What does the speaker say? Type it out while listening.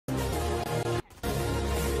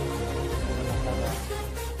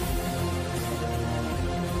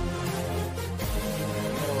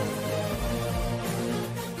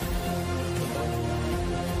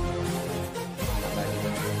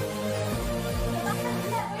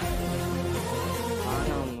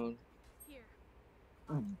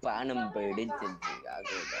பானம் பிடிச்சிருச்சு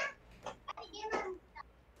ஆகுதா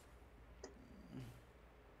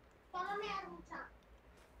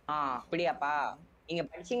அப்படியாப்பா நீங்க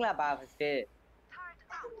படிச்சீங்களாப்பா ஃபர்ஸ்ட்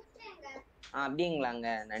அப்படிங்களாங்க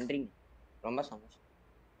நன்றிங்க ரொம்ப சந்தோஷம்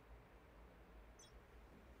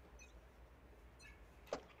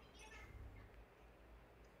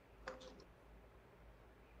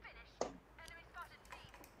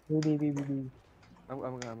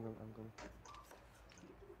I'm going.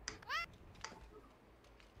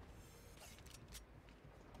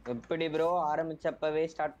 எப்படி ப்ரோ ஆரம்பிச்சப்பவே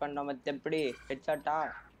ஸ்டார்ட் பண்ணோம் மத்த எப்படி ஹெட்ஷாட்டா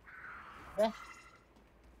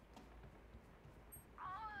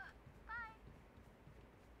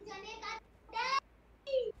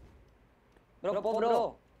ப்ரோ போ ப்ரோ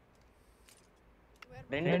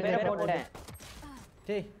ரெண்டு பேரை போட்டேன்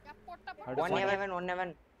டேய் 1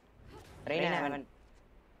 Raina heaven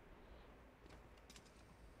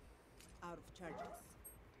out of charges.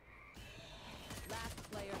 Last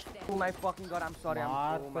player standing. Oh my fucking god, I'm sorry.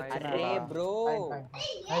 I'm oh my arre bro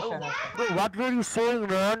bro, what were you saying,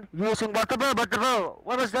 man? You were saying butter.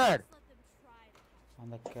 What was that?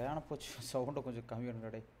 அந்த கேன போச்சு sound கொஞ்சம் கம்மி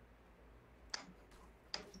பண்ணுடா டேய்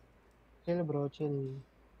chill bro chill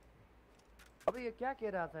अबे ये क्या कह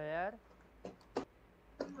रहा था यार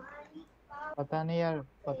पता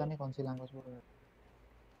नहीं कौन सी लैंग्वेज बोल रहा है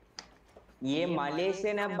ये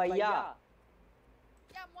मलेशियन है भैया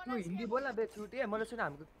तू हिंदी बोलना बे चूतिया मलेशियन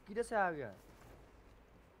हमको किधर से आ गया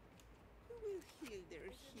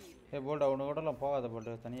ए बोल डाउन ओडला போகாத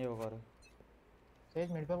போடு தனியே உட்காரு सेज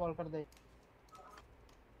मिड पे बॉल कर दे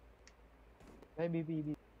भाई B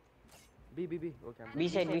okay B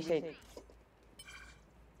side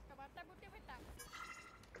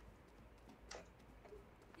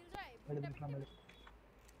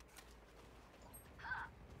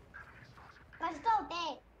First out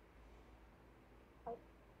eh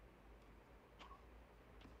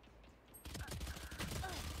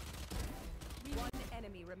One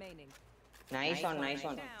enemy remaining. nice on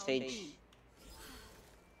stage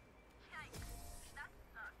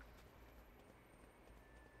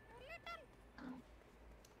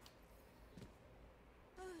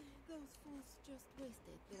Those fools just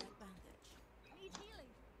wasted their advantage. need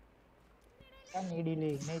healing क्या नीडी ले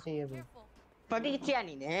नहीं चाहिए भाई படிச்சியா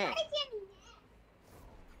நீனே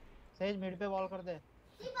सेज मिड पे बॉल कर दे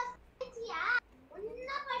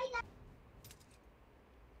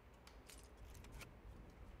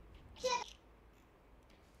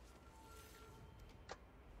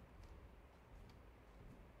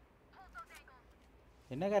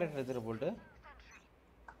என்ன கேரக்டர் எடுத்துற போல்ட்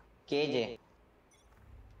கேஜே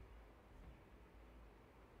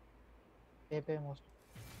ए पे मोस्ट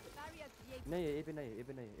नहीं ये पे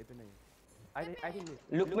नहीं I think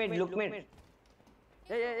look mid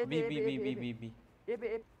B ये पे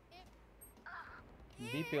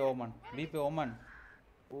बी पे ओमन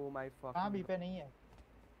oh my fuck हां बी पे नहीं है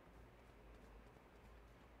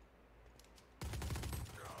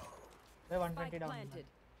मैं 120 डाउन Planted.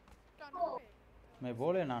 मैं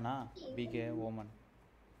बोले ना बी के ओमन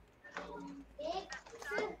मैं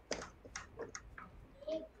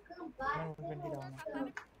 120 डाउन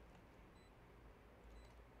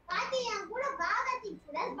பாத்தி என் கூட பாகத்தி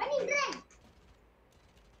சுடல் பண்ணிடுறேன்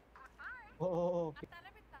ओ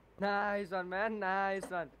nice one man nice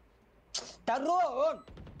one tagron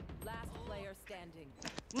Last player standing.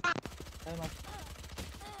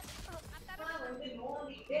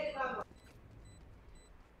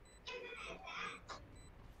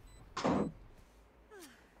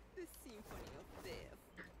 The symphony of death.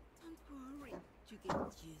 Don't worry, you get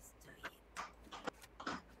used to it.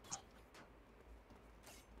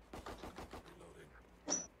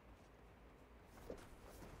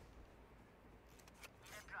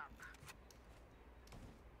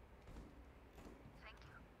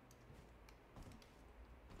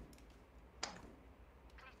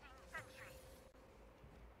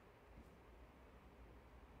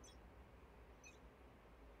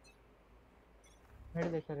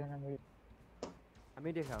 Mid देख रहे हैं ना मिड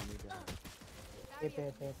हमें देखा ए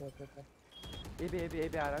पे ये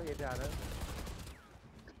पे आ रहा है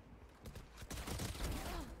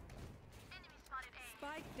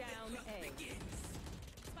Spike down A.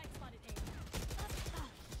 Spike spotted A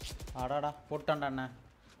அடடா போட்டான்டா அண்ணா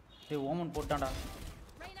டேய் ஓமன் போட்டான்டா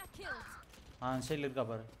Reina killed சைடுல இருக்கா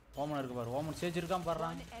பாரு ஓமன் இருக்கு பாரு ஓமன் சேஜ் இருக்கான் பாருடா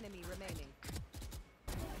One enemy remaining.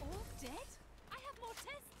 all dead I have more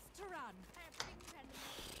tests to run I have things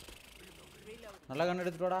Reload. நல்லா கண்ணு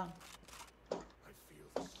எடுத்துட்டு வாடா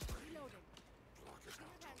reloading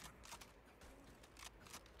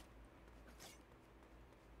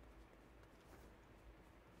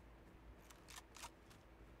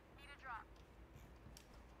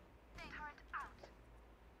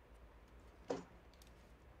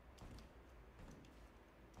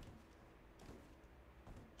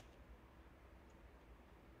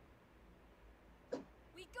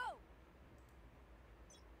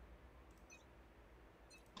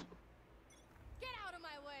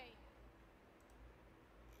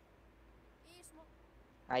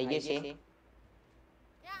I guess Yeah,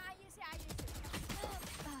 I say.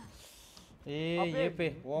 A pay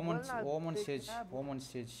ఓమన్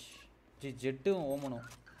stage జెట్டும் ఓమను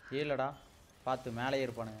ఏలడా பார்த்து மேலே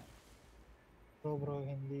இருப்பானுங்க Bro,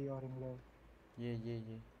 Hindi or English? A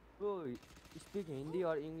Bro, you speak Hindi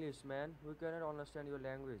or English, man? We cannot understand your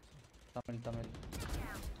language. Tamil Tamil?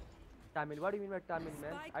 What do you mean by Tamil,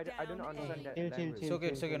 man? I don't understand that language.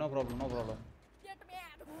 It's okay, no problem. Get me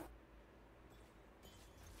out.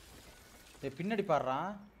 ஏய் பின்னாடி பாறா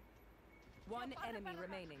One enemy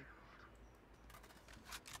remaining.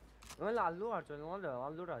 Well, Allu Arjun.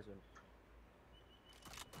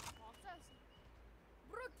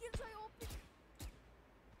 Bro, kill so OP.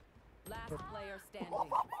 Last player standing.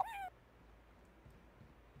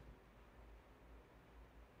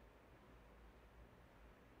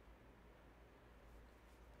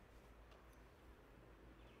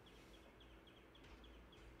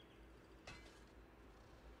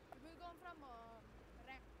 We'll go from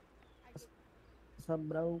ramp. I guess. What's up,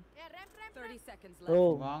 bro? Yeah, ramp. 30 seconds left. Bro,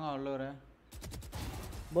 வாங்க உள்ளூர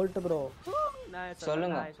Bolt bro. Nice one,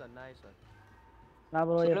 சொல்லுங்க. nice one. நான்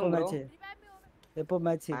bro எப்போ சொல்லுங்க bro. Match? Revive me, Omen. எப்போ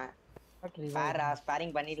match?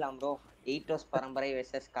 ஸ்பாரிங் பண்ணிடலாம் bro. ஈட்டோஸ் பரம்பரை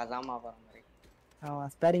versus கசாமா பரம்பரை. ஆமா,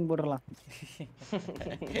 ஸ்பேரிங் போட்டுறலாம்.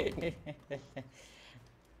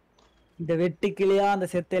 இந்த வெட்டு கிளியா அந்த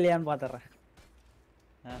செத்தலையான்னு பாத்துறேன்.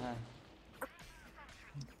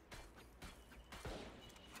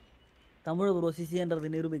 தமிழ் ப்ரோ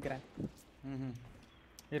சிசின்றது நிரூபிக்கிறேன்.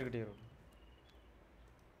 இருக்கட்டும்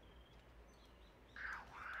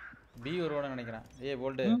பி வருவான்னு நினைக்கிறேன்.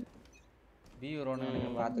 போல்ட் பி வருவான்னு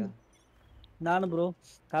நினைக்கிறேன். பாத்து நானும் ப்ரோ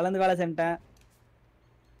கலந்து வேலை செஞ்சிட்டேன்.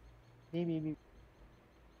 B.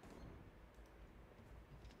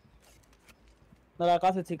 நல்லா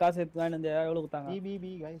காசு வச்சு வேணும் எவ்வளவு கொடுத்தாங்க? B,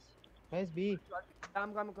 guys. Guys, B.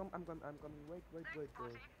 I'm coming. Wait, bro.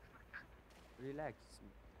 Relax.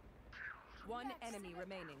 One enemy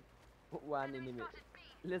remaining. One enemy.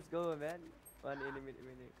 Let's go, man. One enemy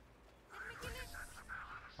remaining.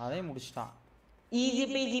 அதே முடிச்சிட்டான். Easy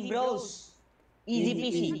peasy pros. Easy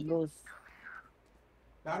peasy pros.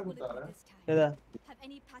 What will it be this time? ஏதா Have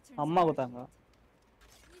any patterns? அம்மா கொடுத்தாங்க.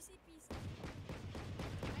 Easy peasy.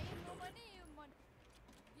 I have no money. You money.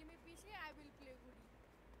 Give me PC. I will play good.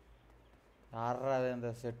 யாரா அந்த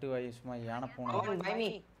set வயசுமா யானை போன. Omen buy me.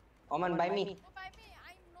 Oh, buy me.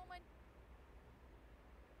 I have no money.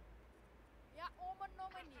 Yeah, Omen no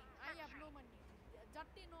money. I have no money.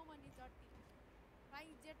 Jatti no money. Jatti. My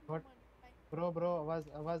jet no What? money. Bro,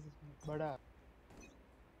 आवाज बड़ा.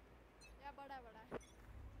 Yeah, bada.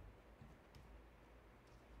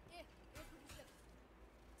 Eh, good shit.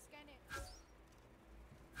 Scan it.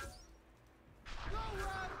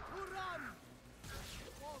 Nowhere to run.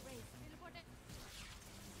 Oh, wait. Teleport it.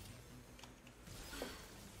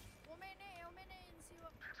 Omene in Siva.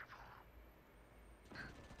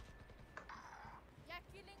 Yeah,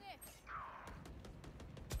 killing it.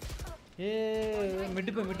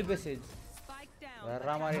 Mid passage Spike down. வேற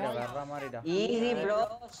மாதிரிடா. Easy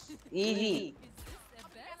pros. Easy.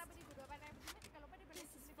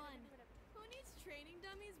 This is fun. Who needs training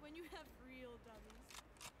dummies when you have real dummies?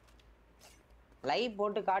 Live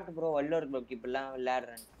போட்டு காட்டு bro. Vallur ப்ரோக்கு இப்பலாம்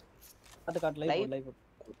விளையாடுறேன். காட்டு live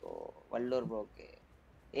Vallur ப்ரோக்கு.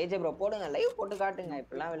 AJ bro போடுங்க live போட்டு காட்டுங்க.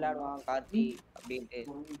 இப்பலாம் விளையாடுவான் கார்த்தி அப்படின்ட்டு.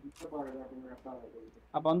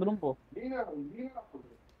 அப்ப வந்துரும் போ.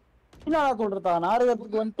 என்னடா சொல்றதா?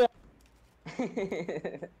 நாடகத்துக்கு வந்து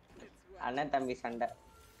அண்ணன் தம்பி சண்டை.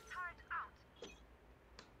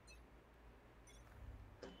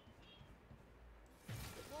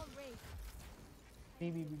 B.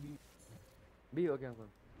 B, okay, I'm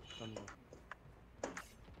coming.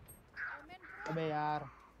 अबे यार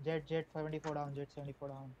jet 74 down, jet 74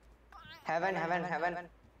 down. Heaven. Heaven,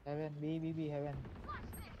 B, heaven.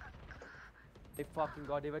 They fucking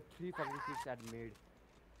god, they were 3 fucking kills at mid.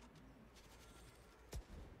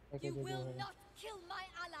 Okay, You go will heaven. not kill my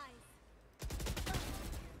allies.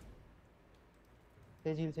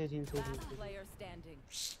 Sage heal. Last player standing.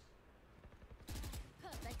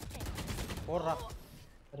 Perfect. போடுறா.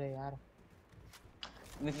 अरे यार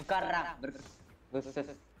விஸ்கர்ரா.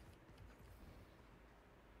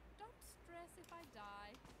 Don't stress if I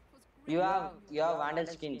die. It was great. You have vandal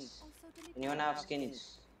skins. Also delete Anyone have skins?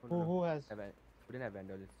 who has We didn't have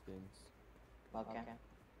vandal skins. Okay.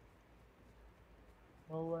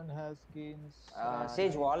 no one has skins.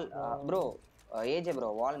 Sage wall. Bro. AJ bro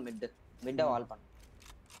wall mid wall பண்ணு.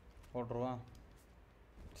 போட்டுருவான்.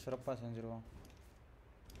 சிறப்பா செஞ்சிருவான்.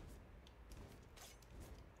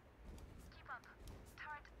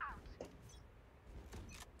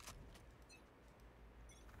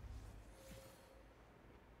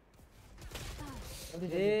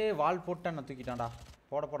 ஏய் வால் போட்டா நான் தூக்கிட்டான்டா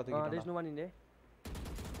போட There's தூக்கிட்டான்டா no one in there.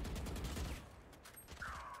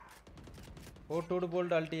 போட்டு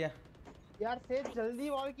bolt அல்ட்டியா यार says जल्दी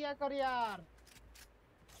वॉल किया कर यार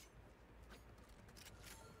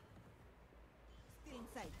Still in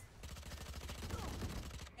sight.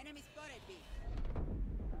 Enemy spotted B.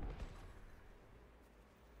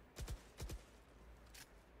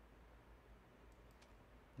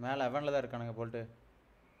 மேல ஹெவன்ல தான் இருக்கானுங்க போல்ட்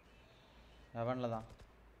ஹெவன்ல தான்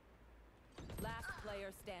Last player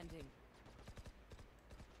standing.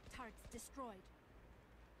 Targets destroyed.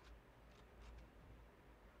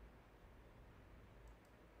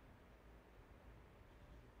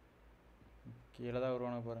 கீழ தான்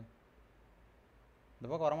வருவானுங்க பாரு இந்த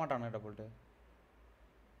பக்கம் வர மாட்டானுங்க போல்ட்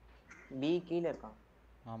பி கீழ இருக்கான்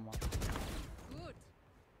ஆமா Good.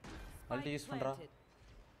 அல்ட்டி யூஸ் பண்றா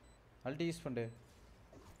அல்ட்டி யூஸ் பண்ணு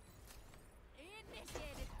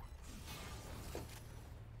Initiated.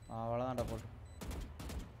 அவ்வளோதான்டா போல்ட்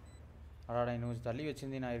அடாடா இன்னும் தள்ளி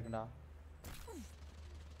வச்சிருந்தீ நான் இருக்குண்டா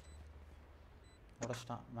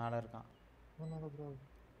உடச்சிட்டான் மேலே இருக்கான் no bro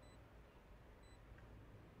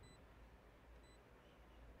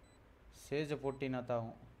சேஜை போட்டினா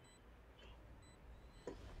தாகும்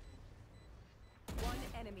One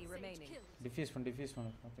enemy remaining. டிஃப்யூஸ் பண்ணு डिफ्यूज कर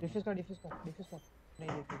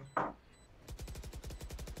नहीं देखी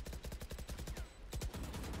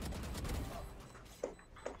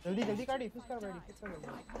जल्दी कर डिफ्यूज कर भाई डिफ्यूज कर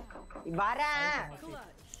வரேன்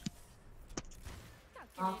Clutch.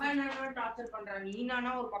 அப்பா என்ன டார்ச்சர் பண்றான் நீ நானா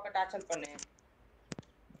ஒரு பக்கம் டார்ச்சர் பண்ணு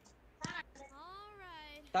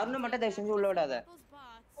Alright. தருண மட்டும் தயவு செஞ்சு உள்ள விடாத Those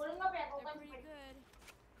bots. They're pretty good.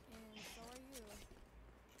 And so are you.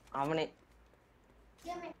 அவனே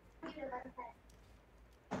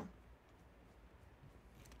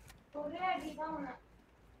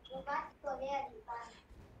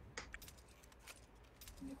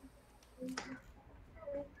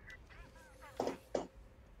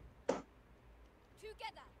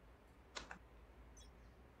Together.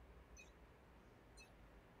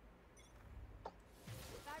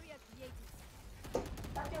 Barrier created.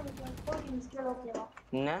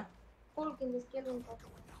 என்ன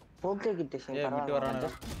ஓகே கிட்ட ஏ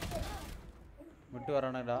விட்டு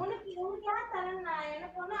வரானடா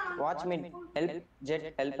watch me help jet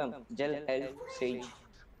help hmm gel help Sage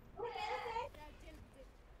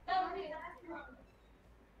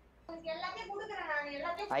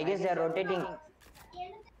I guess they are rotating.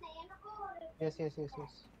 yes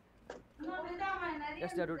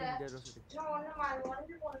Yes, they're rotating.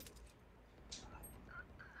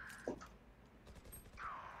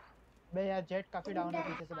 बे यार jet काफी down है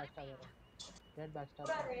पीछे से backstab है जेट बैकस्टैब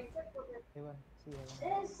हेवन सी हेवन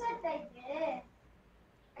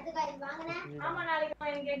ஆமா நாளைக்கு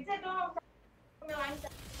எனக்கு எக்ஸாக்ட்டா வாங்கி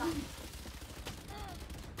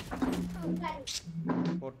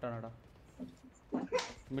போட்டானடா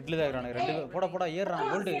மிட்ல தான் இருக்கானே ரெண்டு போடா ஏறுறான்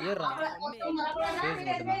கோல்ட் ஏறுறான்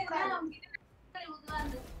சேஜ் மட்டும்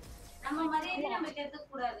நம்ம மரியாதை நம்ம கேட்க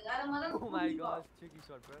கூடாது அத முதல்ல Oh my gosh, tricky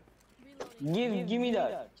shot, bro. Reloading. Give me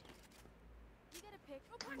that. You get a pick.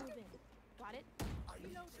 Move in. Got it?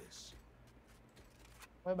 Reloading.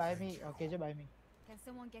 ओए bye me KJ bye me Can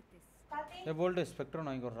someone get this? A bolt spectrum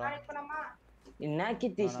வாங்கிக்கறா என்ன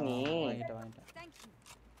கித்திஸ் நீ வாங்கிட்டேன் Thank you.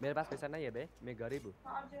 मेरे पास पैसा नहीं है बे, मैं गरीब हूँ.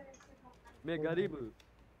 मैं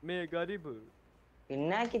गरीब हूँ.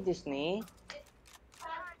 என்ன கித்திஸ் நீ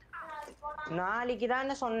நாளைக்கு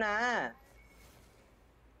தான் சொன்னேன்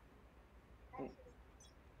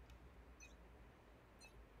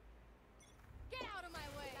Get out of my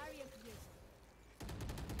way. Barrier created.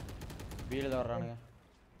 வீல தான் வர்றானுங்க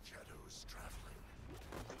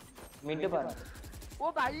மிட் பாரு ओ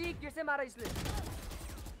भाई कैसे मारा इसने?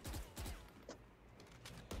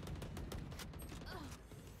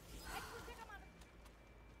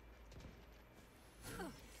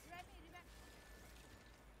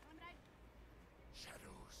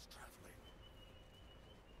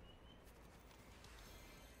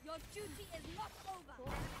 Your duty is not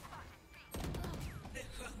over.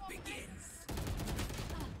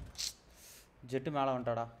 Jet மேல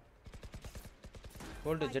வந்துட்டாடா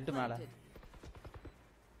கோல்ட் ஜெட் மேல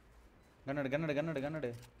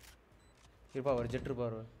கன்னடு இருப்பா ஒரு ஜெட் இருப்பா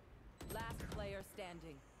ஒரு Last player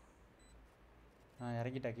standing.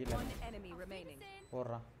 இறங்கிட்டா கீழ One enemy remaining.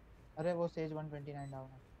 போடுறான் अरे वो सेज 129 डाउन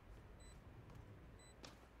है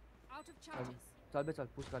Out of charges. चल बे चल,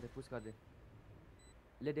 push कर दे.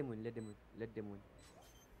 Let them win.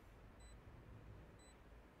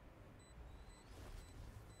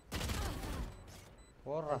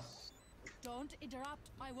 போடுறான் Don't interrupt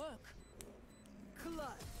my work.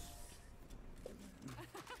 Clutch.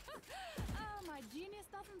 Oh, my genius.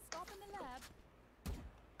 doesn't stop in the lab.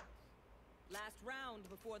 Last round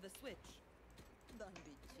before the switch. Don't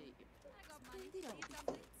be cheap. I got money. Spend it all. Need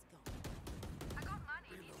something? It's gone. I got money.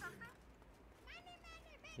 Need something?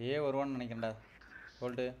 ஏ வருவான்னு நினைக்கிறேன்டா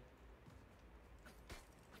bolt.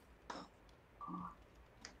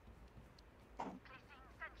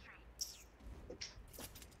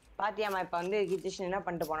 பாத்தியாமா இப்ப வந்து கிருஷ்ணன் என்ன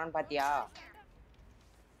பண்ணிட்டு போனான்னு பாத்தியா?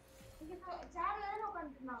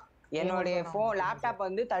 என்னோட phone laptop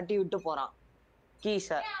வந்து தட்டி விட்டு போறான் கீஸ.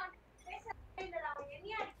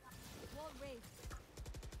 Wall raised.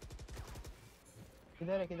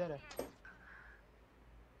 किधर है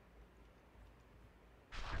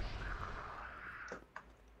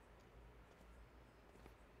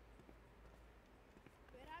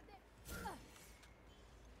Where are they?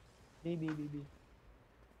 B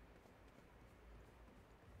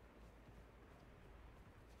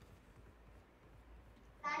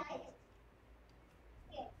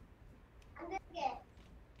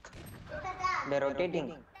They're rotating.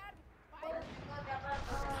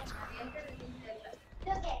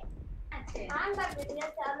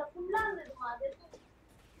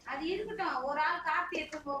 அது இருக்கட்டும் ஒரு ஆள் காப்பி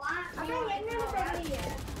எடுத்து போவான் அப்புறம் என்னன்னு தெரியல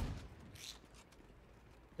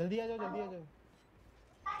जल्दी आ जाओ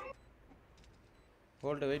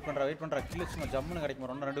போல்ட்டு வெயிட் பண்றா கில் சும்மா ஜம்முன்னு கிடைக்கும்.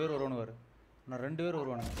 ஒன்று 2 பேர் வருவானுவாரு. இன்னும் 2 பேர்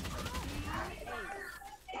வருவானுங்க.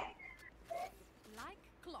 Like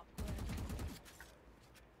clockwork.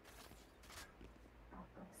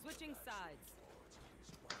 Switching sides.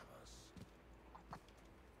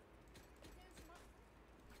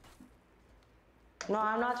 No,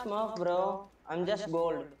 I'm not Smurf, bro. I'm just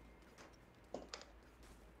gold.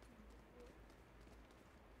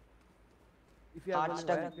 If you are Hard going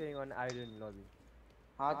stuck. playing on Iron lobby.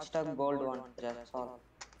 Hard stuck gold one. That's all.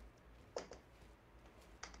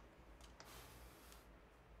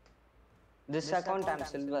 This account I'm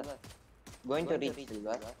silver. Going to reach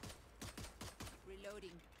silver.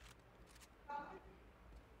 Reloading.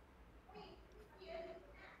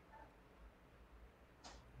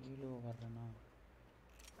 Helio வர்றேனா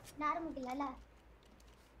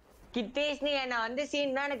கிட்டேஷ்னி என்ன வந்து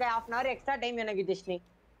scene தான் எனக்கு half an hour extra time எனக்கு கிட்டேஷ்னி.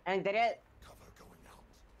 எனக்கு தெரியாது.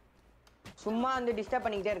 சும்மா வந்து disturb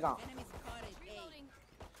பண்ணிக்கிட்டே இருக்கான். Enemy spotted. A.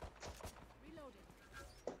 Reloading.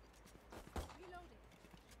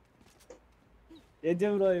 AJ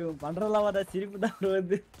bro இவன் பண்றலாம் பார்த்தா சிரிப்பு தான்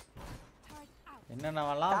வருது.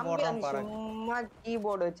 என்னென்னவெல்லாம் போடுறான் பாரு. சும்மா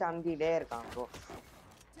கீபோர்டு வச்சு அமுத்திட்டே இருக்கான் ப்ரோ.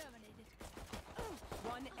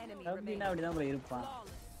 One enemy அப்படின்னா remaining. அப்படிதான் ப்ரோ இருப்பான்.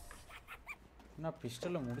 என்ன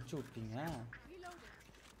பிஸ்டல்ல முடிச்சு விட்டீங்க?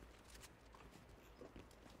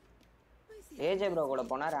 ஏஜே ப்ரோ கூட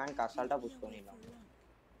போனா ரேங்க் அசால்ட்டா புஷ் பண்ணிடலாம்.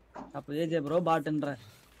 அப்ப ஏஜே ப்ரோ பாட்ன்ற.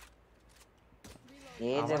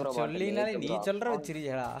 ஏஜே ப்ரோ சொல்லினாலே நீ சொல்ற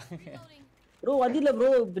வச்சிரியாடா. ப்ரோ வதில ப்ரோ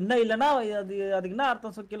என்ன இல்லனா அதுக்கு என்ன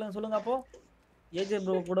அர்த்தம் சொல்லுங்க அப்போ. ஏஜே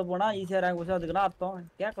ப்ரோ கூட போனா ஈஸியா ரேங்க் புஷ் அதுக்கு என்ன அர்த்தம்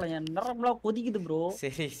கேட்கல. என் நரம்பெல்லாம் கொதிக்குது ப்ரோ.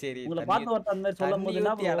 சரி உங்களை பார்த்து ஒருத்தன் அந்த மாதிரி சொல்லும் போது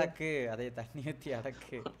என்ன ப்ரோ அடக்கு அதே தண்ணி ஊத்தி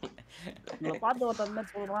அடக்கு. உங்களை பார்த்து ஒருத்தன் அந்த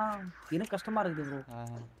மாதிரி சொல்றான் எனக்கு கஷ்டமா இருக்குது ப்ரோ.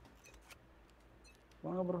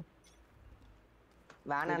 வாங்க ப்ரோ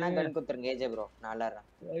வேணானா கன் குத்துறங்க ஏஜே ப்ரோ நல்லா இருக்கேன்.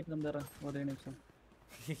 வெயிட் வந்துறேன் ஒரு நிமிஷம்.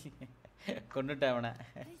 கொன்னுட்டேன் அவனை.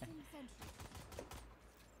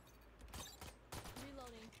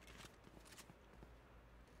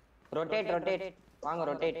 ரொட்டேட் வாங்க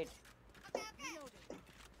ரொட்டேட்.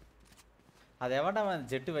 அது எவன்டா அவன்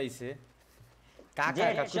ஜெட் வைஸ் காக்கா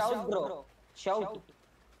கக்கு shout bro shout.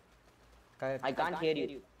 I can't hear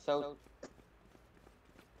you. Shout.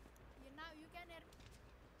 You can hear.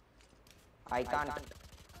 I can't.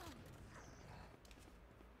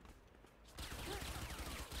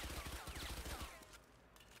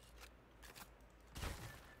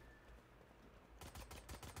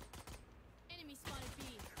 Enemy spotted B.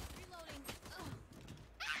 Reloading.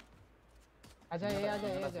 आजा ये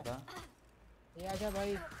आजा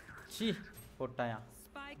भाई. சி போட்டாயா.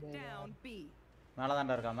 Spike down B. மேல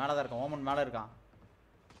தான்டா இருக்கான் ஓமன் மேல இருக்கான்.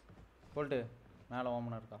 போல்ட் மேல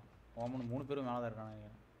ஓமன் இருக்கான். ஓமன் 3 பேரும் மேல தான் இருக்காங்க.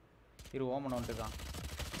 இரு ஓமன் வந்துட்டான்.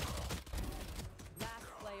 Last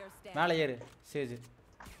player standing. மேல ஏறு சேஜ்.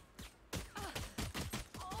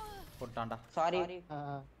 போட்டான்டா. Sorry.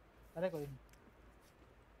 हां अरे कोई नहीं.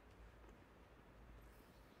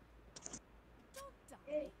 Don't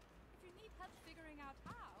die. If you need help figuring out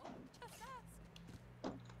how, just ask.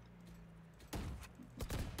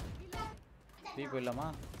 பீ போயிடலாமா?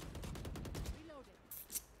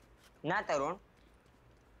 என்ன தருண்?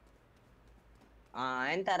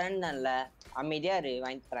 வாங்கி தரேன்ல அமைதியா இரு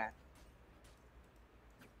வாங்கி தரேன்.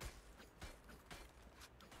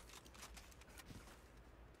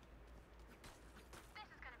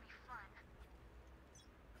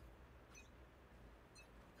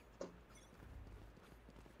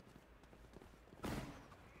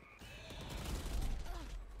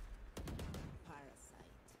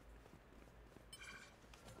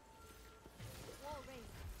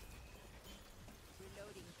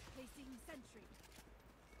 sentry.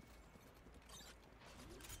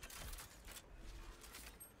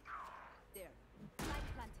 There. Light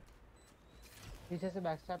planted. पीछे से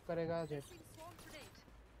बैकस्टैप करेगा जेट Placing swarm grenade.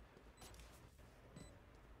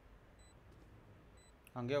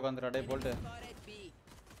 அங்கேயே உட்காந்துடா டேய் போல்ட்டு Spotted B.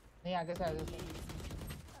 नहीं आगे से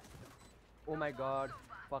Oh my god.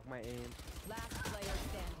 Fuck my aim. Last player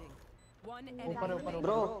standing. One enemy ऊपर ऊपर remaining.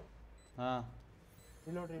 Bro, ஆ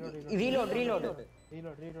reload reload.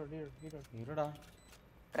 இருடா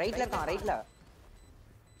ரைட்ல இருக்கான், ரைட்ல.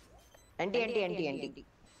 NT.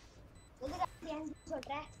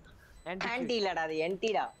 ஆன்டி இல்லடா, அது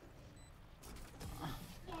NTடா.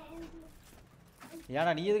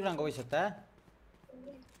 ஏன்டா நீ எதுக்கு அங்கே போய் செத்த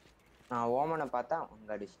நான் ஓமனை பார்த்தா அங்க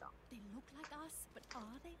அடிச்சிட்டான். They look like us, but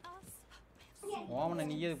are they us? ஓமனை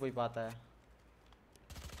நீ எதுக்கு போய் பார்த்த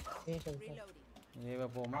Reloading. ஏவ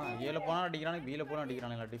போமா ஏல போனா அடிக்கிறானுங்க பீல போனா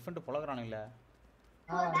அடிக்கிறானுங்க டிஃபரெண்ட் புலகறானுங்க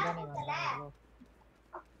हाँ वांदा नहीं bro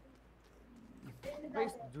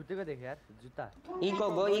Guys, जूते का देख यार जूता. Eco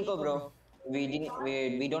bro.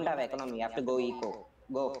 We don't have economy. You have to go eco.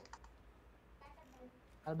 Go.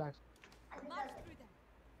 I'll back March through them.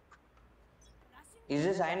 Is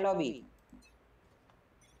this iron lobby?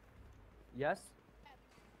 Yes.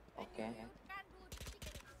 Okay.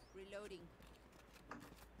 Reloading.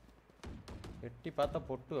 எட்டி பார்த்தா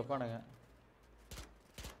பொட்டு வைப்பானுங்க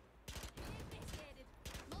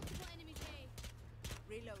Multiple enemies A.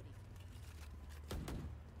 Reloading.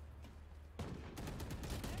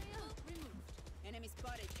 Aerial removed. Enemy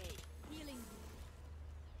spotted A. Healing.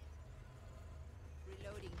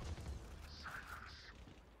 Reloading.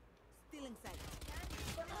 Still inside.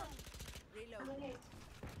 Reload.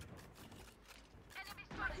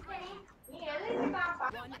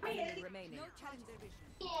 One enemy remaining. No challenge division.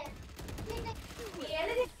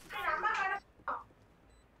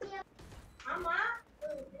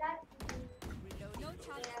 No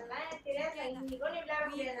challenge. We will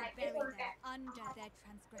bury them under their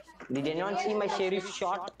transgression. Did anyone see my sheriff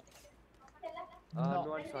shot? No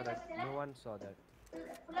one saw that. No one saw that.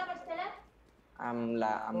 I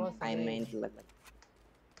meant like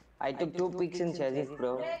I took 2 pics in sheriff,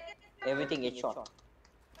 bro. Everything is shot.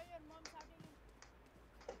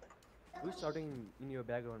 Who's shouting in your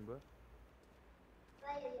background, bro?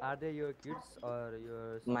 Are they your kids or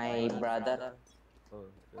your? My brother, Oh,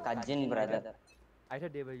 cousin brother. I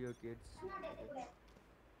thought they were your kids.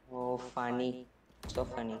 Oh, funny, so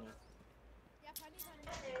funny. Yeah, funny.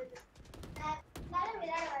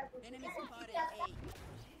 Enemy spotted A.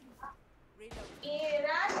 Reload. Enemy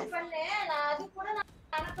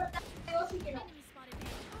spotted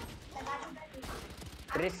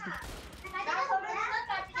A. Risk.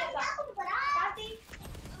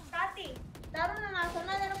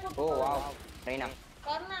 Oh wow, Reina.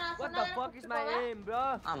 What the fuck is my aim, bro?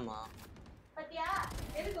 Amma. One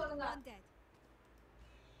dead.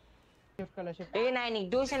 shift color shift Hey, நான் இன்னைக்கு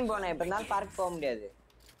tuition போனேன். இப்ப நாள் park போக முடியாது.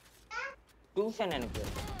 Tuition எனக்கு. Last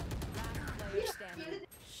player standing.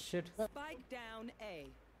 Shit Spike down A.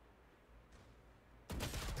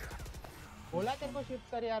 बोला तेरे को शिफ्ट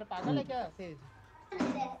कर यार पागल है क्या सेज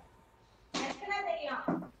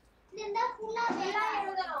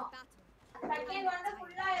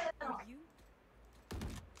You?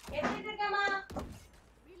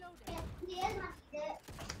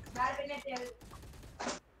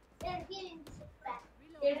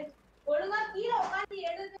 Reloading. ஒழுங்கா கீழ உட்கார்ந்து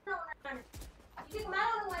எழுதுன்னு உனக்கு இதுக்கு மேல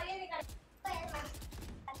ஒரு மரியாதை கிடையாது.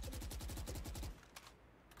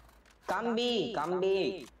 Come B.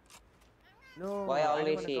 No, Why I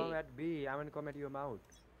always wanna say? come at B. I wanna come at your mouth.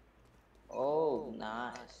 Oh,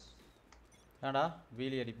 nice. ஏன்டா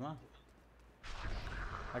வீலி அடிக்குமா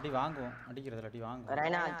அடி வாங்குவோம் அடிக்கிறதுல அடி வாங்குவோம்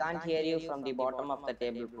Reina, I can't hear you from the bottom of the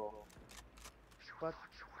table, bro. But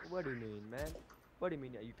what do you mean, man? What do you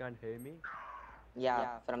mean you can't hear me? Yeah,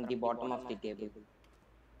 from the bottom of the table.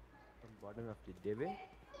 From bottom of the table?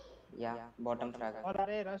 Yeah, bottom fragger. और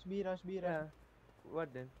अरे rush B Yeah. What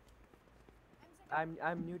then? I'm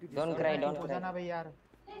new to this. Don't cry, don't हो cry. जाना भाई यार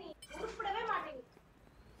உருப்படவே மாட்டேங்குது.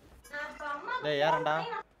 நான் இப்ப அம்மா டேய் யாரண்டா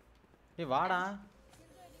டேய் வாடா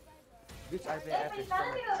Which I play Epic.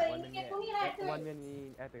 One man in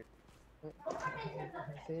Epic.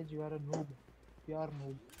 Says you are a noob pure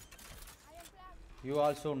noob you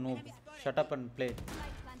also noob shut up and play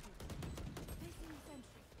Light planted. Placing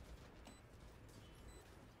sentry.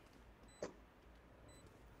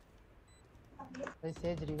 भाई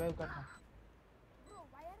सेज रिवाइव करना Bro,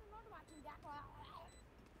 why are you not watching that?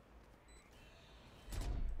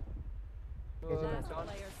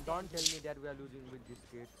 Don't tell me that we are losing with these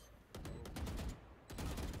kids.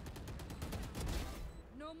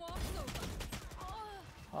 No more sofa.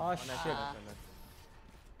 Oh, Oh shit.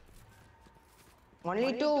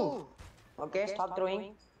 Only 2. Okay, stop throwing.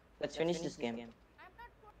 Let's finish this game. I'm not.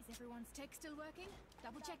 Is everyone's tech still working?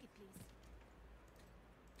 Double check it, please.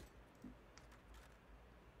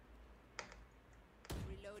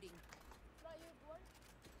 Reloading. Bro, you gold?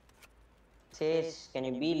 Says, can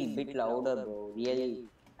you be a bit louder, bro? Really?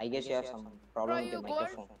 I guess you have some problem with your you gold?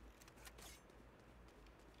 microphone.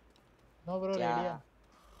 No, bro, Yeah. Radiant.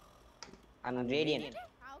 I'm radiant.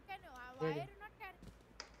 How can you? Why are you not carrying?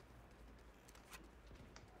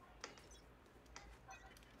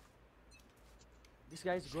 This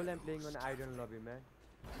guy is goal and playing on Iron Lobby, man.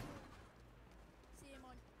 See him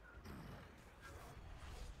on.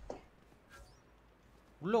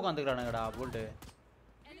 உள்ள உட்காந்துக்கிறானுங்கடா bolt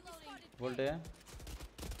Enemy spotted. Bolt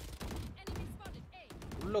Enemy spotted. A.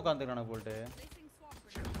 உள்ள உட்காந்துக்கிறானுங்க bolt Placing swamp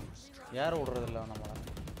grenade. யாரும் விடுறதில்ல நம்மள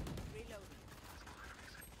Reloading.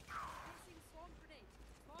 Placing swamp grenade.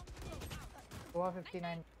 Swamp grenade out.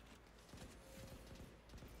 459.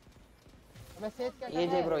 अबे says क्या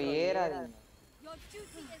AJ bro, ஏறாதீங்க. Your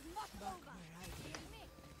duty is not over. Heal me.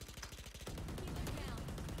 Keep it down.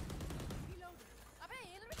 Reloading. Abey,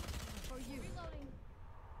 heal me. For you. Reloading.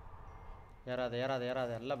 ஏறாத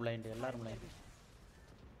எல்லாம் blind எல்லாரும் blind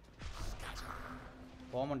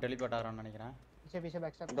Oman teleport ஆகிறான்னு நினைக்கிறேன் पीछे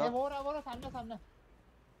back step ये वो रहा सामने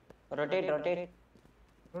Rotate.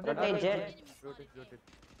 Rotate, Jet. Rotate.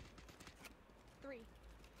 3.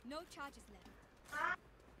 No charges left.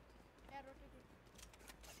 Yeah, rotate it.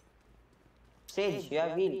 Sage, you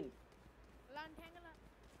have heal. Land hang on.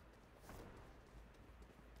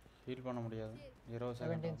 Heel பண்ண முடியாது 20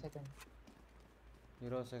 செகண்ட் 17 seconds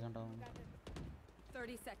 20 செகண்ட் ஆகும்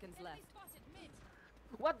 30 seconds Enemy left. spotted mid.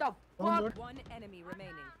 What the fuck? One enemy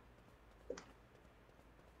remaining.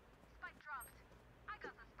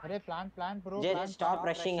 अरे plan bro Jet, stop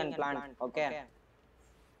rushing and plant. Okay.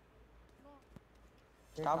 No.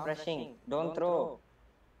 Stop rushing. Don't throw.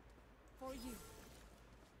 For you.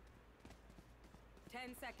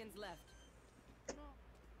 10 seconds left. No.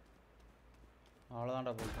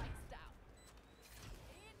 அவ்வளோதான்டா bolt Lights down.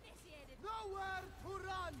 Initiated. Nowhere to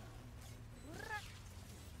run.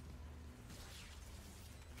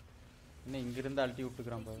 இன்னும் இங்கிருந்து அழுத்தி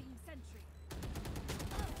விட்டுக்கிறான் பாரு Placing sentry.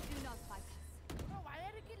 Do not bypass. No, why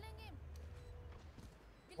are you killing him?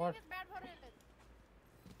 Killing What? is bad for it.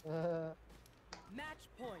 Match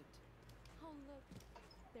point. Oh look,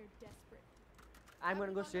 they're desperate. I'm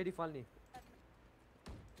gonna go straight Falni.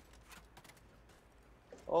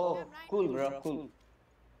 Oh, cool, bro. Cool.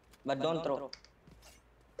 But don't throw. Yeah,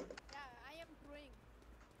 I am throwing.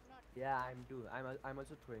 Not Yeah, I'm too. I'm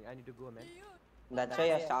also throwing. I need to go, man. you. That's why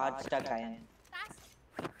you're start stuck, I am. Task.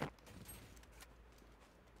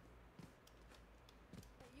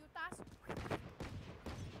 You task.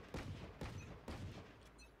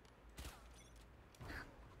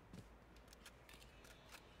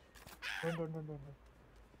 don't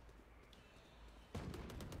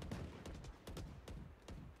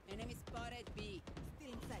Enemy spotted B.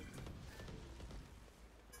 Still in sight.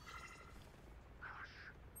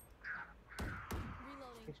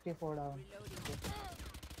 Reloading. 64 down Reloading.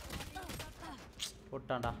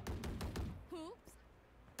 போட்டான்டா Oops.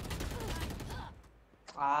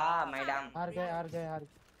 Ah, my damn. हार गए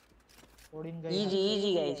Odin गए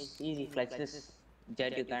Easy, guys. Easy. Flex this.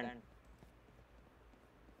 Jet, you can.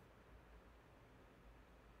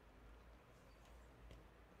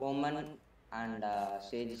 Woman and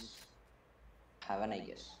Sage heaven, I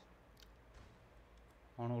guess.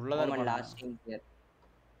 அவனு உள்ளதான் Woman இருப்பான் last team here.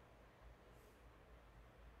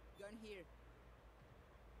 Gun here.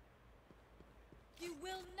 You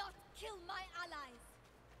will not kill my allies.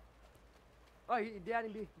 Oh, they are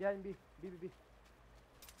in B. They are in B. B.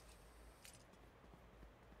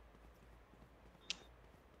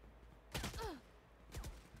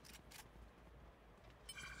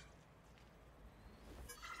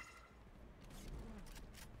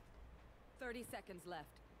 30 seconds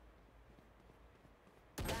left.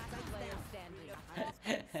 Last player standing.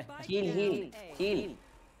 Spike down A. Heal.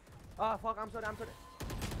 Oh, fuck. I'm sorry.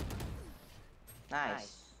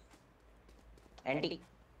 Nice.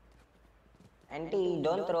 Anti,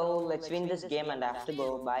 don't throw. Let's win this game and I have to go.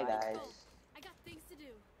 Bye, guys. I got things to do.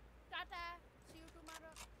 Tata. See you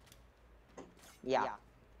tomorrow. Yeah.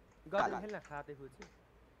 God, Kalat. hell, खाते कुछ.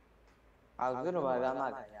 I was gonna buy that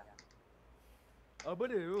mug. अब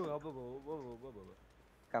दे वो.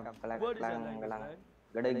 What is your language, man?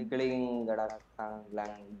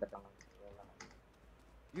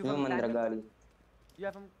 You from Tamil? You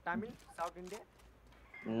are from Tamil, South India?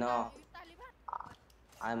 No, You Taliban?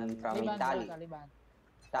 I'm from Taliban, Italy. Taliban.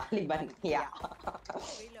 Taliban, yeah.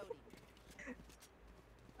 Reloading.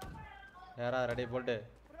 யாரா ready bolt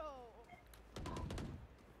Bro.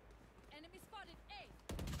 Enemy spotted. A.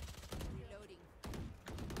 Reloading.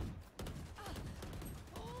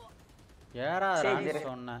 யாரா சரி, ராணி சரி.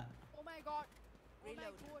 சொன்ன Oh my god.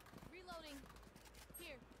 Reloading. Reloading.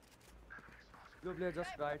 Here. Blue player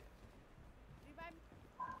just died. Revive.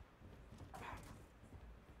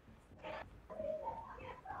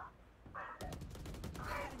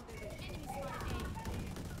 Enemy spotted.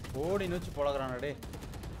 A. ஓடி நூச்சு போலகறானே டேய்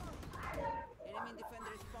Enemy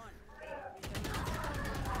defender spawn.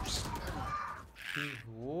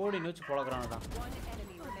 ஓடி நூச்சு போலகறானடா One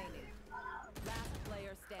enemy remaining. Last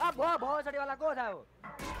player Ah, standing. बहुत सारी वाला कौन था वो?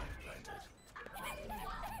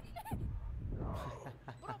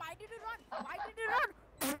 Bro, why did you run? Why did you run?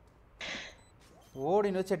 ஓடி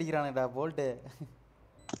நூச்சு அடிக்கிறானேடா bolt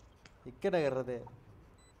இக்கடகறது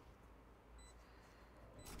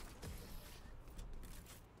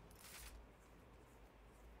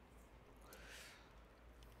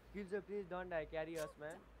Kills, please don't die. Carry us,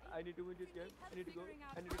 man. I need to win this game. I need to go.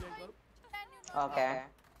 I need to get goal. Can you not? Okay.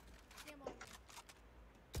 Game on.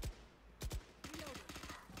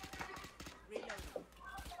 Reloading.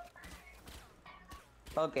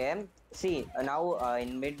 Okay. See, now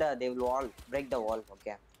in mid they will all break the wall.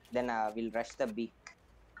 Okay. Then we'll rush the B.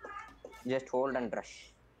 Just hold and rush.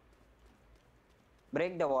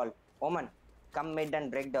 Break the wall. Omen, come mid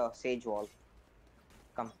and break the sage wall.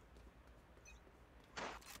 Come.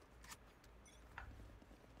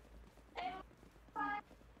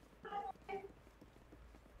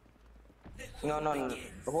 No, no, no.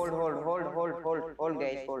 Hold,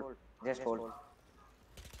 guys, hold. Just hold.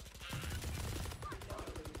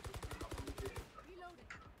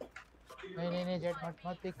 नहीं jet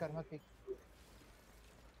मत pick कर मत pick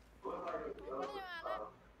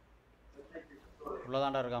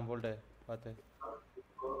உள்ளதாண்டா இருக்கான் bolt பாத்து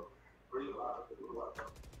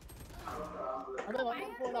अबे one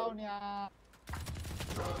को down यार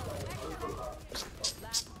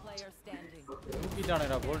Last player standing.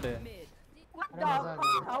 தூக்கிட்டானேடா bolt Mid.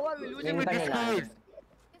 How are we losing Win with this பண்ணலாம். guys?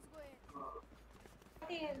 Let's go ahead.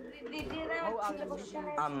 How are we losing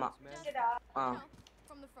with ஆமா. this man? Ah. No,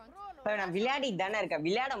 from the front. இப்ப நான் விளையாடி தானே இருக்கேன்.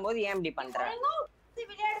 விளையாடும் போது ஏன் இப்படி பண்ற?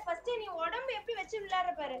 விளையாடு ஃபர்ஸ்ட் நீ உடம்பு எப்படி வச்சு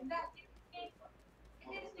விளையாடுற பாரு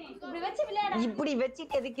இப்படி வச்சு விளையாடு இப்படி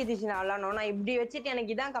வச்சிட்டு எதுக்கு இது நான் விளையாடணும்? நான் இப்படி வச்சிட்டு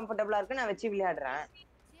எனக்கு இதான் கம்ஃபர்ட்டபிளா இருக்கு நான் வச்சு விளையாடுறேன்.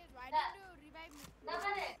 Yes, why didn't you revive me?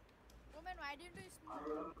 Roman, why didn't you smoke?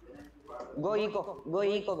 Go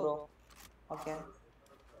eco bro. Okay.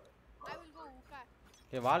 I will go Uka.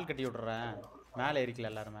 ஏய் வால் கட்டி விட்டுறேன் மேலே ஏறிக்கல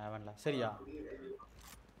எல்லாரும் அவன்ல சரியா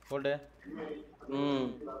போல்ட்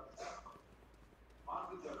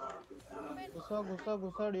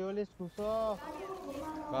घुसो ड्यूलिस्ट घुसो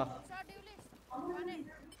வா Shot duelist. One it.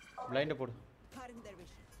 Blind போடு Cutting their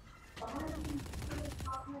vision. Reloading.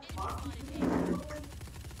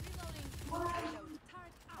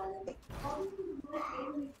 Turret out.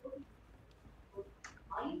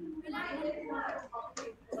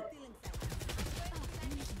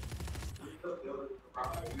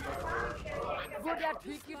 Good, yeah,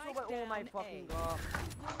 3 kills over. Oh my fucking god.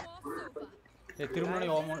 ஏய் திரும்ப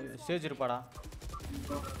stage இருப்பாடா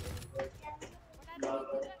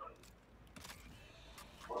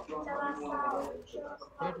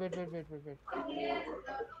wait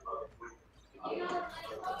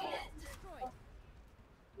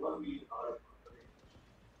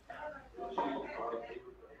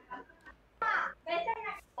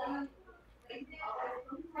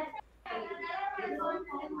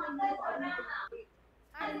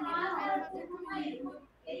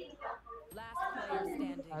Last player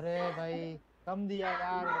standing. अरे भाई कम दिया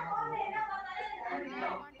यार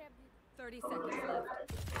 30 seconds left.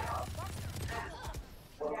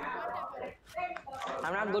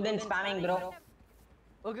 I'm not good in spamming bro.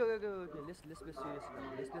 Okay. Let's be serious now.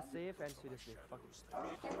 Let's be safe and seriously. Fuck it.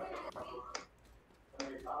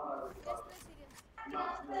 Let's play serious. Now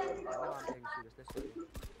I'm taking serious. Let's go.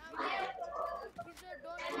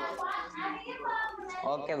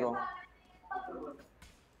 Okay bro.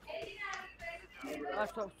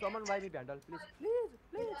 Someone buy me Vandal, please.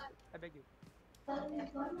 I beg you.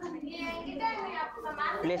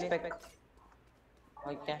 Please pick.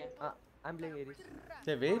 Okay. I'm playing Ares.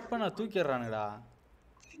 ஏய் wait பண்ண தூக்கிடுறானுடா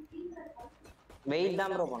wait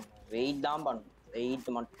தான் bro பண்ணு. Wait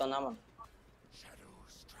மட்டும் தான் பண்ணு.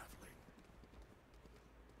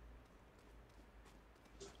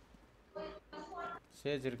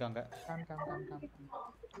 Stage இருக்காங்க काम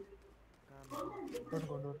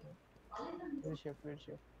don't we'll shift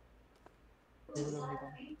they will only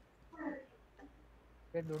come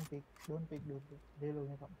wait don't pick they will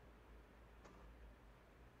only come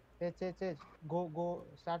Sage go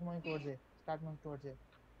start moving towards A Start moving towards it.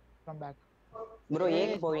 From back. Bro, Hey,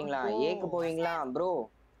 ஏக்கு போவீங்களா? go. ஏக்கு போவீங்களா? Bro.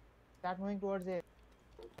 Start moving towards it.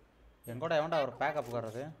 எங்கோட எவன்டா ஒரு backup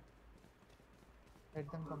வர்றது? Let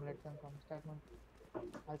them come, let them come. Start moving.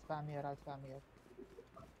 I'll spam here, I'll spam here.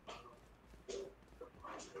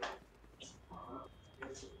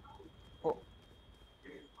 Oh.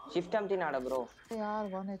 Shift amtinada bro. Yeah,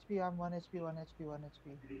 1 HP, I'm 1 HP, 1 HP, 1 HP.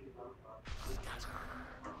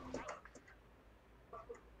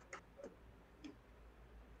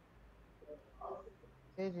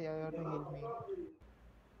 Sage, you have to heal me.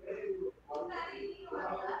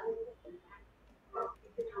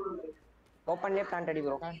 Open left plant ready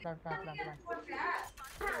bro. Plant.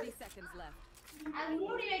 30 seconds left. அது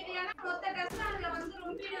மூடி வைக்கலனா மொத்த டஸ்ட்ல வந்து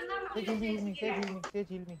ரொம்பிடும்னா Sage, heal me, Sage, heal me,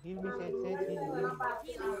 Sage, heal me, Sage, heal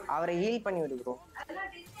me. அவரை heel பண்ணி விடு bro. Get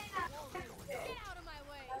out of my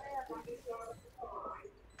way.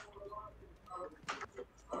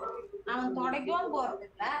 அவன் தொடக்கவும் போறது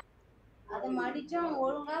இல்ல அது மடிச்சும்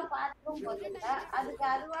ஒழுங்கா பாத்துக்கும் போறது இல்ல அதுக்கு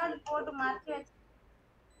அறுவாள் போட்டு மாத்தி வச்சு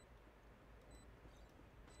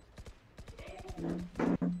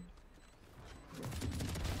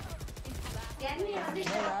எண்ணெய் வந்து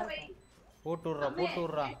இந்த பக்கம் வை. போட்டு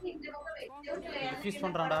விட்றா இந்த பக்கம் வை. செவுத்துல diffuse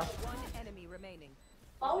பண்றான்டா. One enemy remaining.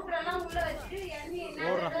 Powder எல்லாம் உள்ள வச்சு எண்ணெய்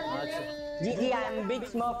ஓடுறா match. GG, I'm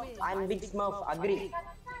big smurf. Agree.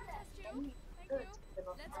 Thank you.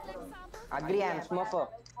 Let's collect samples. Agree, I'm smurfer.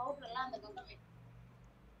 Powder எல்லாம் அந்த பக்கம் வை.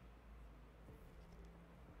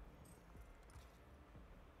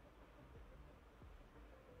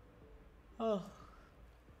 Oh.